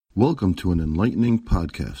Welcome to an enlightening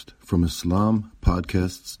podcast from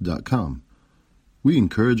IslamPodcasts.com. We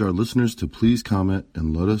encourage our listeners to please comment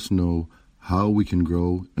and let us know how we can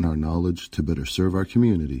grow in our knowledge to better serve our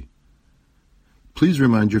community. Please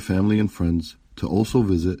remind your family and friends to also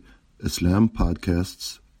visit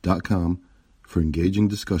IslamPodcasts.com for engaging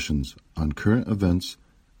discussions on current events,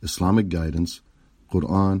 Islamic guidance,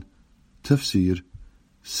 Quran, tafsir,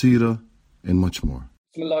 seerah, and much more.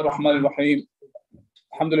 Bismillah ar-Rahman ar-Rahim.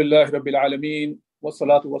 Alhamdulillah Rabbil Alameen.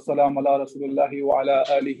 Wassalatu wassalam ala Rasulillahi wa ala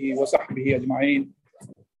alihi wa sahbihi ajma'een.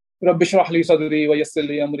 Rabbi shrah li sadri wa yassir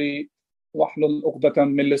li amri wa hlul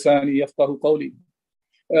uqdatan min lisani yafqahu qawli.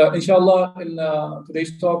 Inshallah, in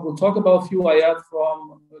today's talk, we'll talk about a few ayat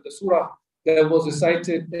from the surah that was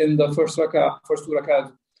recited in the first two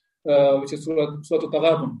rakat, which is Surah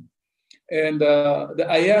Al-Taghabun. And the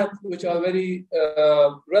ayat which are very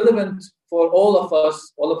relevant for all of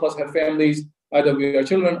us have families, either we are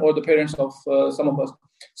children or the parents of some of us.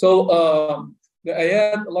 So the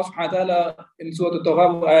ayat, Allah subhanahu wa ta'ala in Surah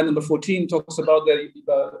Al-Taghabun, ayat number 14, talks about the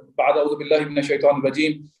بَعْدَ أَعُوذُ بِاللَّهِ مِنَ الشَّيْطَانِ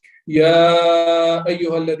الرَّجِيمِ يَا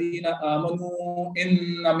أَيُّهَا الَّذِينَ آمَنُوا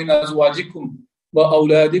إِنَّ مِنْ أَزْوَاجِكُمْ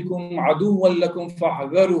وَأَوْلَادِكُمْ عَدُوًّا لَكُمْ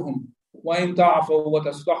فَاحْذَرُوهُمْ وَإِنْ تَعْفُوا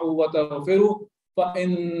وَتَصْفَحُوا وَتَغْفِرُوا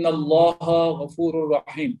فَإِنَّ اللَّهَ غَفُورٌ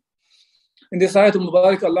رَحِيمٌ. In this ayat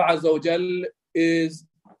al-Mubarak, Allah Azza wa Jal is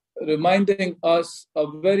reminding us a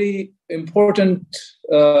very important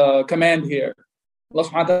command here. Allah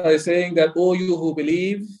subhanahu wa ta'ala is saying that, O you who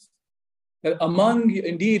believe, that among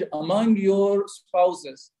your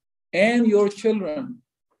spouses and your children,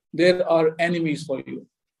 there are enemies for you.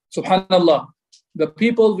 Subhanallah. The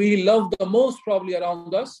people we love the most probably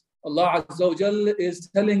around us, Allah Azza wa Jal is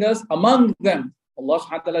telling us among them. Allah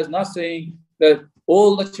subhanahu wa ta'ala is not saying that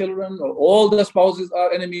all the children or all the spouses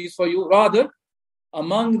are enemies for you. Rather,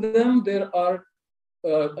 among them there are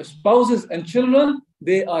spouses and children,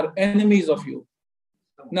 they are enemies of you.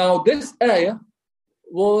 Now this ayah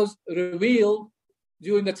was revealed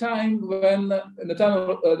during the time when, in the time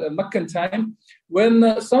of Meccan time,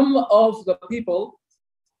 when some of the people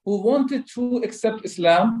who wanted to accept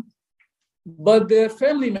Islam, but their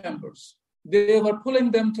family members, they were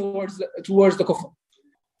pulling them towards the kufr.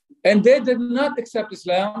 And they did not accept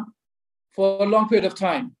Islam for a long period of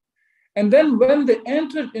time. And then when they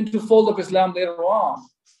entered into the fold of Islam later on,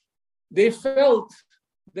 they felt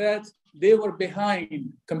that they were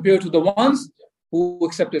behind compared to the ones who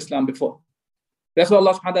accepted Islam before. That's why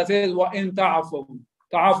Allah subhanahu wa ta'ala says, وَإِن تَعْفُوا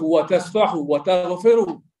وَتَصْفَحُوا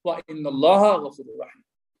وَتَغْفِرُوا وَإِنَّ اللَّهَ غَفُورٌ رَحِيمٌ.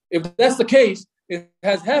 If that's the case, it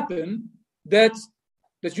has happened that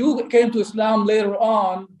you came to Islam later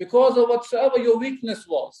on because of whatsoever your weakness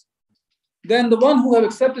was. Then the one who have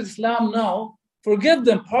accepted Islam now, forgive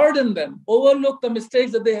them, pardon them, overlook the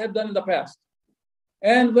mistakes that they have done in the past.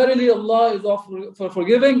 And verily Allah is for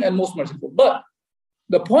forgiving and most merciful. But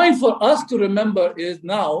the point for us to remember is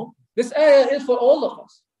now, this ayah is for all of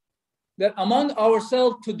us. That among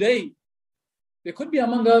ourselves today, there could be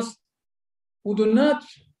among us who do not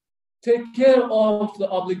take care of the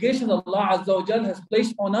obligation Allah Azza wa Jal has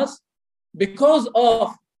placed on us because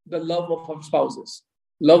of the love of our spouses,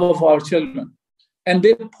 love of our children. And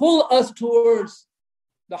they pull us towards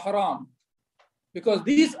the haram. Because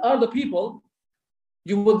these are the people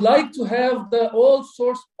you would like to have all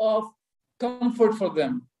sorts of comfort for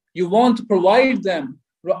them. You want to provide them.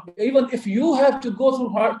 Even if you have to go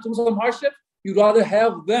through some hardship, you'd rather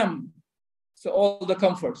have them. So all the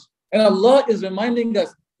comforts. And Allah is reminding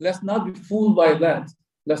us, let's not be fooled by that.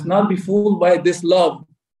 Let's not be fooled by this love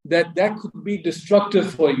that could be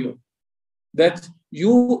destructive for you. That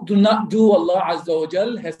you do not do Allah Azza wa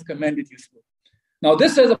Jal has commanded you to. Now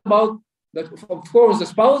this is about, of course, the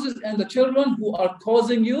spouses and the children who are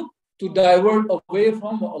causing you to divert away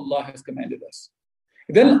from what Allah has commanded us.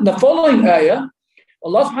 Then the following ayah,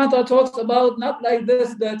 Allah subhanahu wa ta'ala talks about not like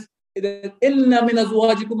this, that inna min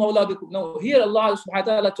azwajikum awladikum. No, here Allah subhanahu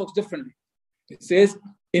wa ta'ala talks differently. It says,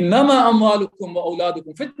 innama amwalukum wa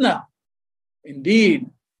awladukum fitna. Indeed,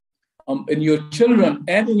 in your children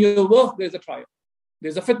and in your wealth, there's a trial.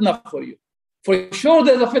 There's a fitna for you. For sure,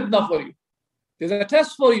 there's a fitna for you. There's a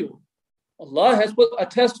test for you. Allah has put a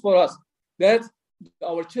test for us that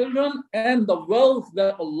our children and the wealth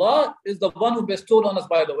that Allah is the one who bestowed on us,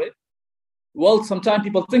 by the way. Wealth, sometimes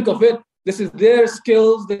people think of it, this is their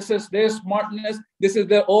skills, this is their smartness, this is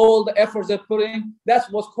all the efforts they're putting. That's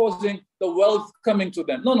what's causing the wealth coming to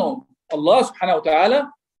them. No. Allah subhanahu wa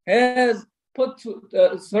ta'ala has put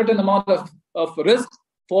a certain amount of risk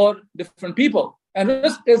for different people. And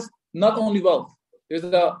risk is not only wealth. There's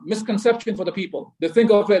a misconception for the people. They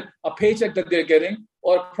think of it, a paycheck that they're getting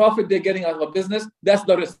or a profit they're getting out of a business. That's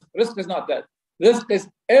the risk. Risk is not that. Risk is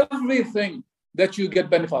everything that you get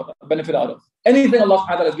benefit out of. Anything Allah subhanahu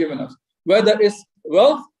wa ta'ala has given us. Whether it's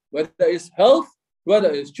wealth, whether it's health, whether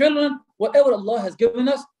it's children, whatever Allah has given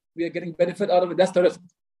us, we are getting benefit out of it. That's the risk.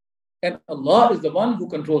 And Allah is the one who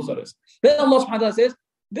controls the risk. Then Allah subhanahu wa ta'ala says,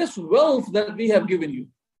 this wealth that we have given you,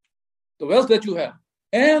 the wealth that you have,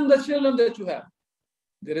 and the children that you have,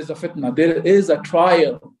 there is a fitna, there is a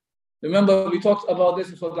trial. Remember, we talked about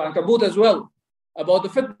this in Surah Al-Ankabut as well, about the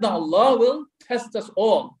fitna. Allah will test us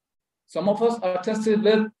all. Some of us are tested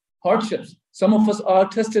with hardships. Some of us are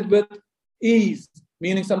tested with ease,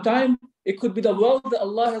 meaning sometimes it could be the wealth that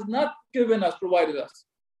Allah has not given us, provided us.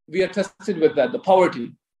 We are tested with that, the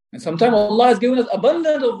poverty. And sometimes Allah has given us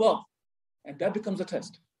abundance of wealth, and that becomes a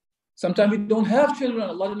test. Sometimes we don't have children.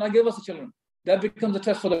 Allah did not give us the children. That becomes a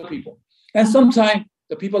test for the people. And sometimes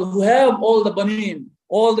the people who have all the banin,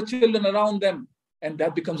 all the children around them, and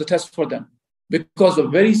that becomes a test for them. Because the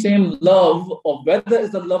very same love of whether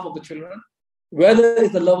it's the love of the children, whether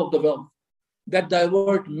it's the love of the wealth, that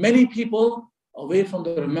divert many people away from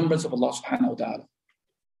the remembrance of Allah subhanahu wa ta'ala.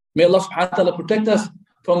 May Allah subhanahu wa ta'ala protect us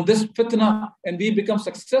from this fitna, and we become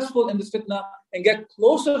successful in this fitna and get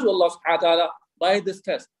closer to Allah subhanahu wa ta'ala by this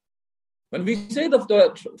test. When we say the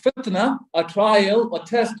fitna, a trial, a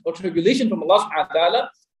test, or tribulation from Allah subhanahu wa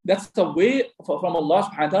ta'ala, that's the way from Allah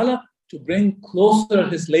subhanahu wa ta'ala to bring closer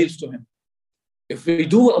His slaves to Him. If we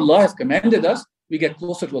do what Allah has commanded us, we get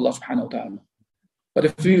closer to Allah subhanahu wa ta'ala. But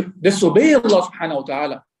if we disobey Allah subhanahu wa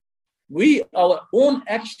ta'ala, our own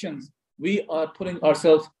actions, we are putting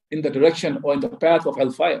ourselves in the direction or in the path of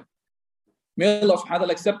hellfire. May Allah subhanahu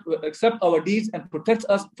wa ta'ala accept our deeds and protect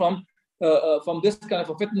us from this kind of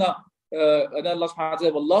a fitna. And Allah subhanahu wa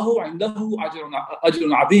ta'ala, Wallahu indahu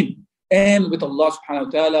ajrun azim. And with Allah subhanahu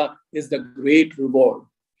wa ta'ala is the great reward.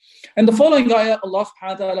 And the following ayah, Allah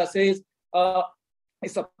subhanahu wa ta'ala says,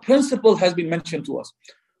 it's a principle has been mentioned to us.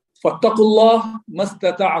 فَاتَّقُوا اللَّهَ مَا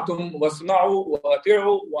اسْتَطَعْتُمْ وَاسْمَعُوا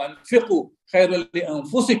وَأَطِيعُوا وَأَنْفِقُوا خَيْرًا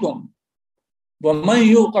لِأَنفُسِكُمْ وَمَنْ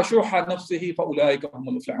يُوقَ شُحَّ نَفْسِهِ فَأُولَٰئِكَ هُمُ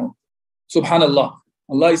الْمُفْلِحُونَ. Subhanallah.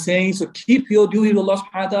 Allah is saying, so keep your duty to Allah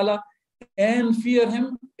subhanahu wa ta'ala and fear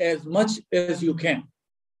Him as much as you can.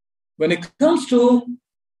 When it comes to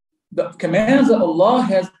the commands that Allah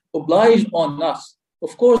has obliged on us,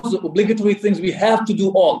 of course, the obligatory things we have to do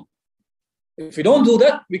all. If we don't do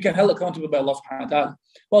that, we can held accountable by Allah subhanahu wa ta'ala.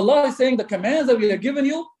 But Allah is saying the commands that we have given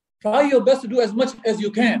you, try your best to do as much as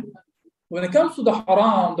you can. When it comes to the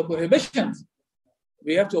haram, the prohibitions,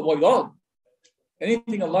 we have to avoid all.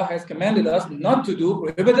 Anything Allah has commanded us not to do,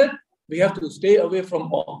 prohibited, we have to stay away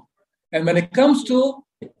from all. And when it comes to,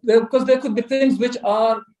 because there could be things which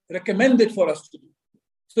are recommended for us to do.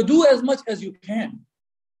 So do as much as you can.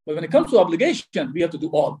 But when it comes to obligations, we have to do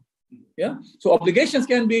all. Yeah. So obligations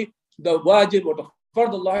can be the wajib or the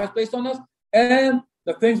fard Allah has placed on us, and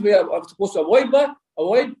the things we are supposed to avoid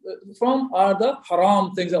from are the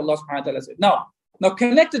haram things that Allah subhanahu wa ta'ala said. Now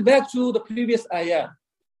connected back to the previous ayah,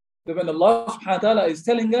 that when Allah subhanahu wa ta'ala is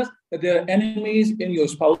telling us that there are enemies in your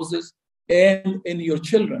spouses and in your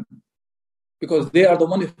children, because they are the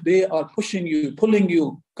one, if they are pushing you, pulling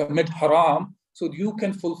you, commit haram, so you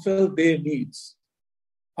can fulfill their needs.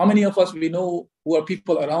 How many of us we know who are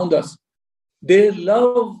people around us? Their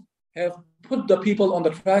love have put the people on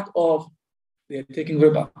the track of they're taking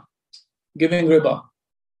riba, giving riba,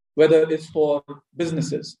 whether it's for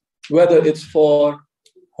businesses, whether it's for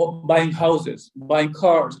buying houses, buying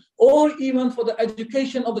cars, or even for the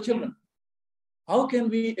education of the children. How can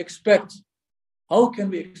we expect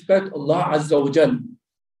Allah Azza wa Jal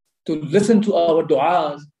to listen to our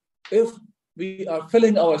du'as if we are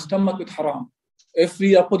filling our stomach with haram, if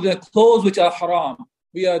we are putting clothes which are haram,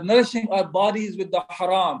 we are nourishing our bodies with the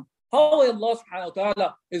haram? How Allah subhanahu wa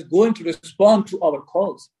ta'ala is going to respond to our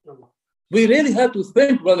calls? We really have to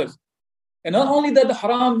think, brothers. And not only that the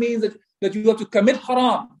haram means that you have to commit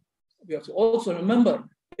haram, we have to also remember,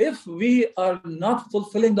 if we are not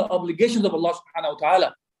fulfilling the obligations of Allah subhanahu wa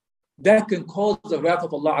ta'ala, that can cause the wrath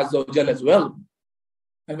of Allah Azza wa Jal as well.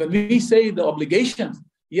 And when we say the obligations,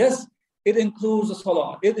 yes, it includes the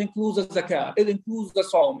salah, it includes the zakah, it includes the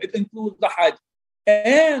sawm, it includes the hajj,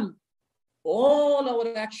 and all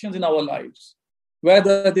our actions in our lives,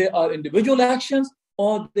 whether they are individual actions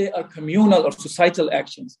or they are communal or societal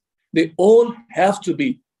actions, they all have to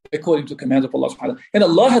be according to commands of Allah subhanahu wa ta'ala. And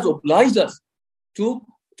Allah has obliged us to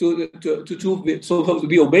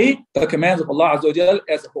we obey the commands of Allah Azza wa Jal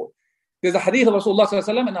as a whole. There's a hadith of Rasulullah sallallahu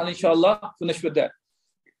alaihi wasallam, and I'll inshallah finish with that.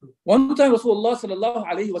 One time Rasulullah sallallahu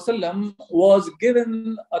alaihi wasallam was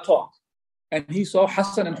given a talk, and he saw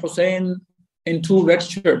Hassan and Hussein in 2 red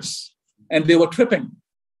shirts, and they were tripping.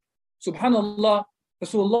 Subhanallah,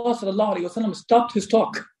 Rasulullah sallallahu alaihi wasallam stopped his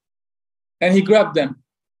talk, and he grabbed them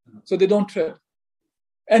so they don't trip.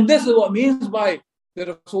 And this is what means by the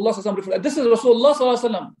Rasulullah sallallahu alaihi wasallam. This is Rasulullah sallallahu alaihi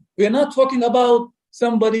wasallam. We are not talking about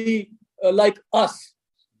somebody like us,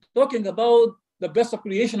 talking about the best of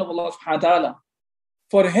creation of Allah subhanahu wa ta'ala.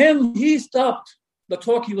 For him, he stopped the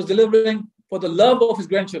talk he was delivering for the love of his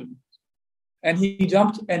grandchildren. And he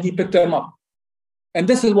jumped and he picked them up. And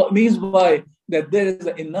this is what means by that there is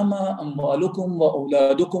a innama amwalukum wa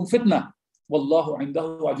awladukum fitna wallahu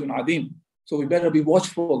indahu ajrun adim. So we better be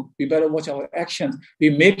watchful. We better watch our actions. We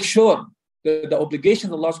make sure that the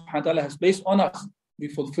obligations Allah subhanahu wa ta'ala has placed on us, we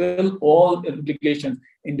fulfill all the obligations,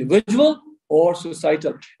 individual or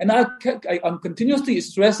societal. And I'm continuously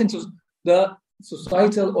stressing the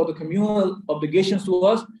societal or the communal obligations to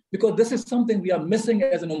us, because this is something we are missing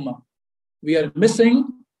as an ummah. We are missing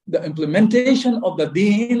the implementation of the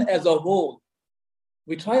deen as a whole.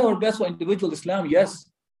 We try our best for individual Islam, yes,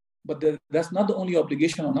 but that's not the only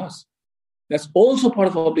obligation on us. That's also part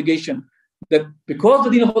of our obligation, that because the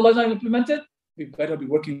deen of Allah is not implemented, we better be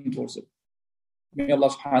working towards it. May Allah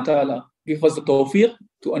subhanahu wa ta'ala give us the tawfiq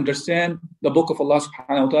to understand the book of Allah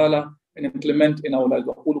subhanahu wa ta'ala and implement in our lives.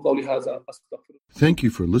 Thank you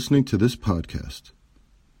for listening to this podcast.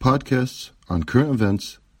 Podcasts on current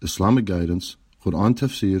events, Islamic guidance, Quran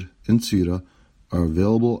tafsir, and seerah are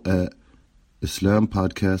available at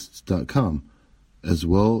islampodcasts.com as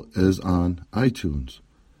well as on iTunes.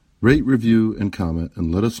 Rate, review, and comment,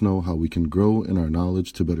 and let us know how we can grow in our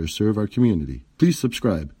knowledge to better serve our community. Please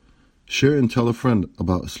subscribe, share, and tell a friend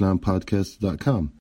about islampodcasts.com.